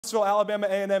So Alabama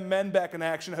A&M men back in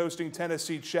action hosting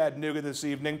Tennessee Chattanooga this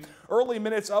evening. Early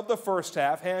minutes of the first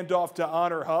half, handoff to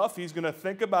Honor Huff. He's going to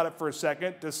think about it for a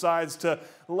second, decides to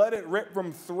let it rip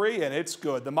from three, and it's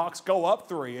good. The Mocs go up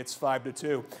three. It's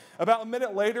 5-2. About a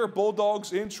minute later,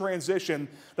 Bulldogs in transition.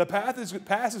 The pass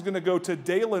is going to go to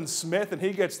Dalen Smith, and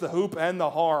he gets the hoop and the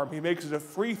harm. He makes the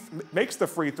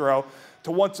free throw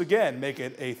to once again make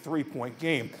it a three-point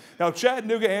game. Now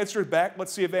Chattanooga answered back.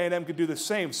 Let's see if A&M can do the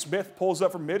same. Smith pulls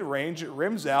up from mid-range. It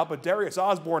rims out, but Darius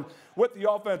Osborne with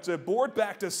the offensive board.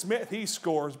 Back to Smith. He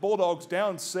scores. Bulldogs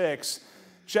down 6.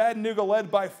 Chattanooga led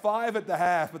by 5 at the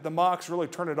half, but the Mocs really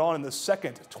turned it on in the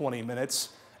second 20 minutes.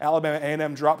 Alabama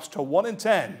A&M drops to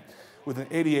 1-10 with an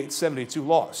 88-72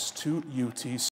 loss to UTC.